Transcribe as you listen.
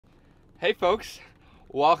Hey folks,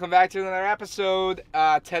 welcome back to another episode.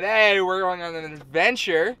 Today we're going on an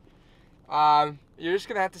adventure. You're just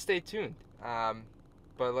gonna have to stay tuned. But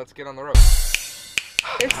let's get on the road.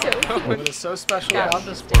 They're so cute. What is so special about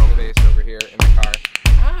this squirrel face over here in the car.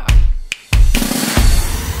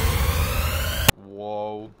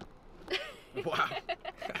 Whoa. Wow.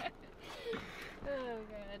 Oh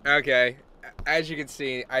god. Okay, as you can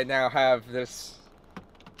see, I now have this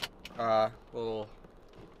little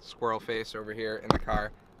squirrel face over here in the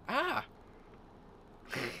car.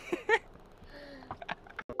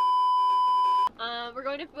 We're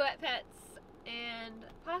going to Wetpets and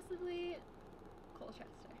possibly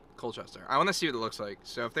Colchester. I want to see what it looks like.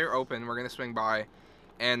 So if they're open, we're going to swing by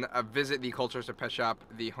and visit the Colchester Pet Shop,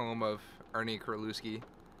 the home of Ernie Kralewski.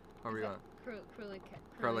 What are we going?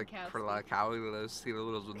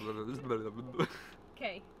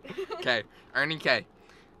 K. Ernie K.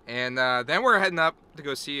 And then we're heading up to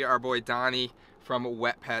go see our boy Donnie from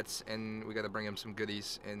Wetpets, and we got to bring him some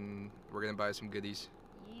goodies, and we're going to buy some goodies.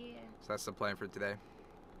 Yeah. So that's the plan for today.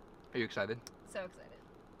 Are you excited? So excited.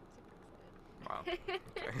 Wow. Okay.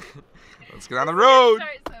 Let's get on the road.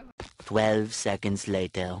 12 seconds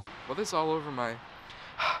later. Well, this all over my...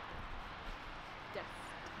 Yes.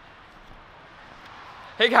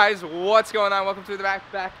 Hey guys, what's going on? Welcome to the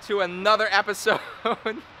back to another episode.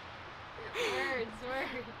 Words.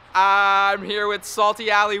 I'm here with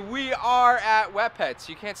Salty Alley. We are at Wetpets.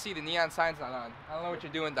 You can't see, the neon sign's not on. I don't know what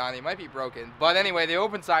you're doing, Donnie. It might be broken. But anyway, the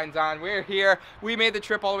open sign's on. We're here. We made the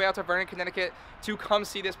trip all the way out to Vernon, Connecticut to come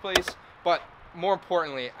see this place. But more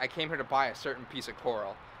importantly, I came here to buy a certain piece of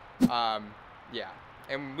coral. Yeah.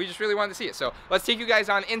 And we just really wanted to see it. So let's take you guys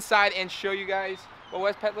on inside and show you guys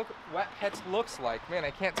what Wetpets looks like. Man,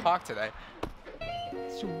 I can't talk today.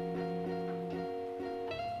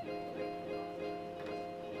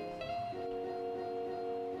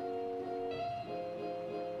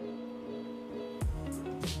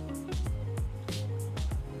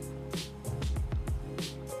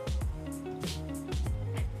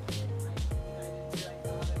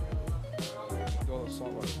 All the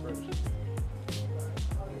saltwater first.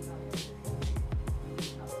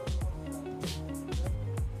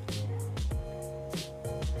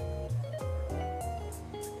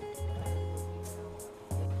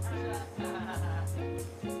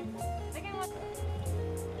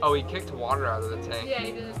 Oh, he kicked water out of the tank. Yeah,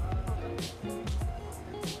 he did.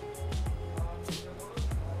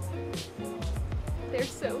 They're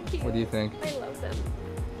so cute. What do you think? I love them.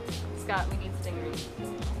 Scott, we need stingrays.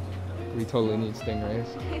 We totally need stingrays.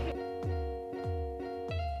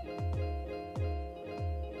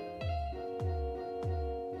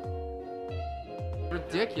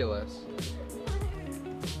 Ridiculous.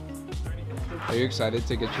 Are you excited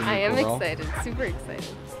to get your new I am coral? excited. Super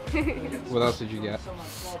excited. What else did you get?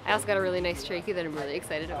 I also got a really nice trachea that I'm really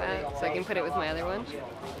excited about, so I can put it with my other one.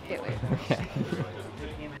 Can't wait. Okay.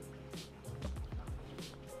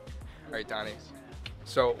 Alright, Donnie.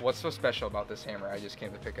 So, what's so special about this hammer I just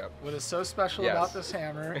came to pick up? What is so special Yes. about this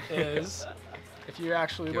hammer is if you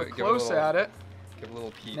actually look Give it a close little- at it, Give a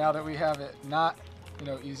little peek. now that we have it not,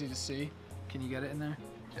 easy to see. Can you get it in there?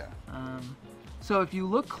 Yeah. So if you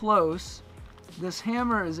look close, this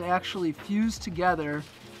hammer is actually fused together,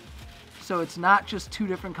 so it's not just two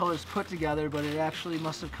different colors put together, but it actually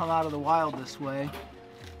must have come out of the wild this way.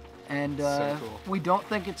 And So cool. we don't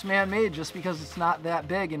think it's man-made just because it's not that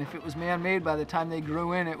big, and if it was man-made, by the time they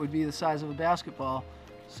grew in, it would be the size of a basketball.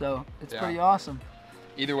 So it's Yeah. pretty awesome.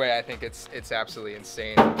 Either way, I think it's absolutely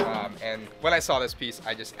insane. And when I saw this piece,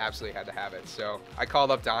 I just absolutely had to have it. So I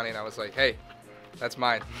called up Donnie and I was like, hey, that's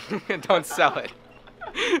mine. Don't sell it.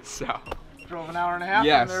 So. Drove an hour and a half,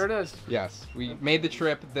 Yes. and there it is. Yes, we made the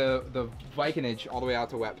trip, the Vikinage, all the way out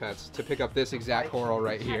to Wetpets to pick up this exact coral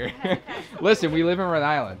right here. Listen, we live in Rhode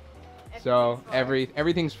Island, so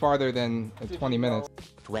everything's farther than 20 minutes.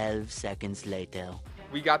 12 seconds later.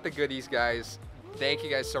 We got the goodies, guys. Thank you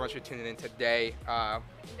guys so much for tuning in today.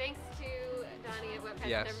 Thanks to Donnie at Wetpets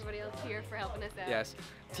Yes. and everybody else here for helping us out. Yes,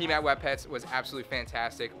 team at Wetpets was absolutely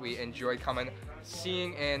fantastic. We enjoyed coming,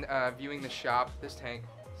 seeing and viewing the shop. This tank,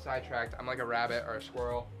 sidetracked. I'm like a rabbit or a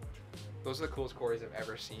squirrel. Those are the coolest quarries I've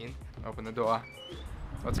ever seen. Open the door.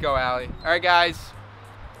 Let's go, Allie. All right, guys.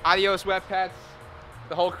 Adios, Wetpets.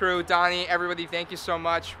 The whole crew, Donnie, everybody, thank you so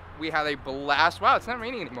much. We had a blast. Wow, it's not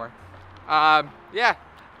raining anymore. Yeah,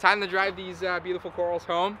 time to drive these beautiful corals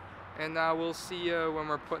home, and we'll see you when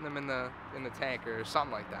we're putting them in the tank or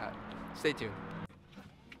something like that. Stay tuned.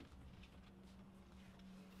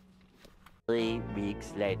 3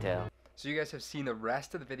 weeks later. So you guys have seen the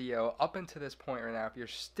rest of the video up until this point right now. If you're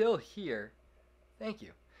still here, thank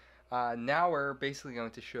you. Now we're basically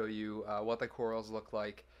going to show you what the corals look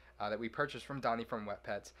like that we purchased from Donnie from Wet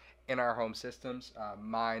Pets in our home systems.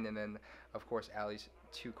 Mine, and then of course Allie's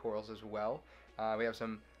 2 corals as well. We have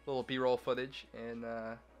some little B-roll footage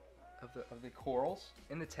of the corals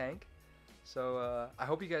in the tank. So I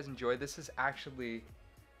hope you guys enjoyed. This is actually,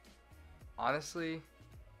 honestly,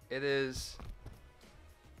 it is.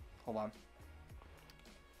 Hold on.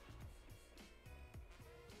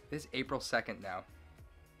 It is April 2nd now.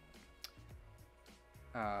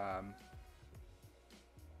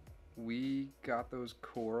 We got those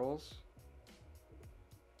corals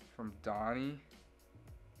from Donnie.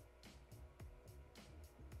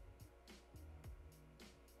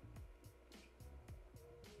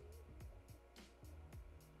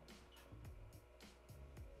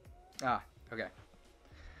 Okay.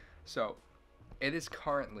 So, it is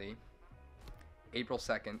currently April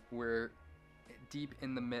 2nd. We're deep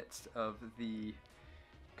in the midst of the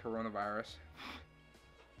coronavirus.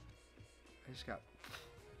 I just got...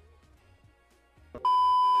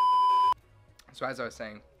 So as I was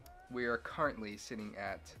saying, we are currently sitting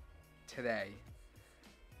at today,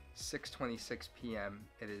 6:26 p.m.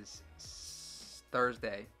 It is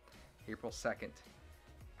Thursday, April 2nd.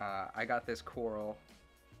 I got this coral.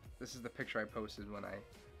 This is the picture I posted when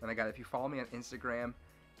I got it. If you follow me on Instagram,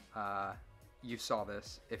 you saw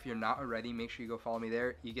this. If you're not already, make sure you go follow me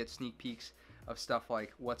there. You get sneak peeks of stuff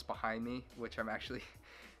like what's behind me, which I'm actually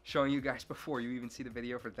showing you guys before you even see the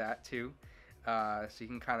video for that too. So you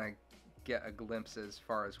can kind of get a glimpse as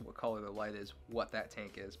far as what color the light is, what that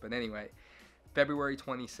tank is. But anyway, February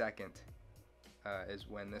 22nd is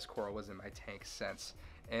when this coral was in my tank since.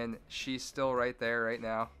 And she's still right there right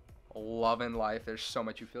now, loving life. There's so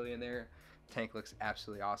much euphyllia in there. Tank looks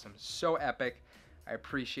absolutely awesome. So epic. I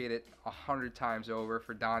appreciate it 100 times over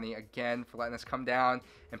for Donnie again for letting us come down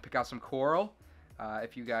and pick out some coral.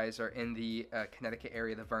 If you guys are in the Connecticut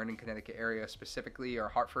area, the Vernon, Connecticut area specifically, or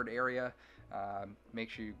Hartford area,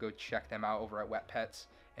 make sure you go check them out over at Wet Pets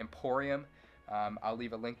Emporium. I'll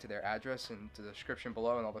leave a link to their address and to the description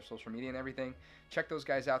below and all their social media and everything. Check those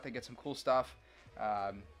guys out. They get some cool stuff.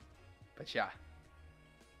 But yeah,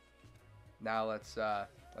 now let's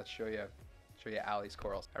show you Allie's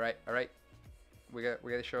corals. All right. We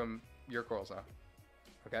gotta show them your corals now.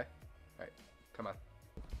 Okay. All right. Come on.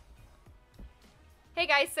 Hey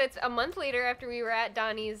guys, so it's a month later after we were at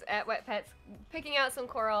Donnie's at Wet Pets picking out some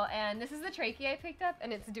coral, and this is the Tpke I picked up,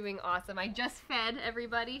 and it's doing awesome. I just fed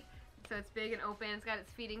everybody, so it's big and open. It's got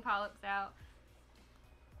its feeding polyps out.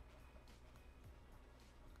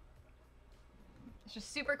 It's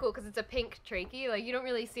just super cool because it's a pink Tpke. Like, you don't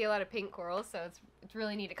really see a lot of pink corals, so it's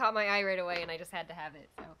really neat. It caught my eye right away, and I just had to have it.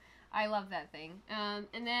 So I love that thing. And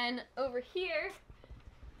then over here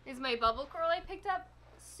is my bubble coral I picked up.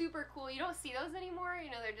 Super cool. You don't see those anymore.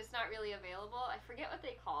 You know, they're just not really available. I forget what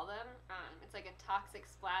they call them. It's like a toxic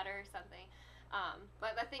splatter or something.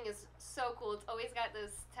 But that thing is so cool. It's always got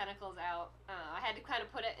those tentacles out. I had to kind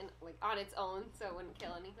of put it in like on its own so it wouldn't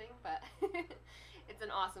kill anything, but it's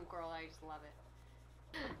an awesome coral. I just love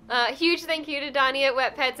it. Huge thank you to Donnie at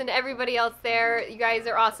Wet Pets and to everybody else there. You guys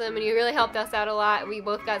are awesome and you really helped us out a lot. We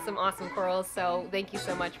both got some awesome corals, so thank you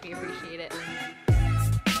so much. We appreciate it.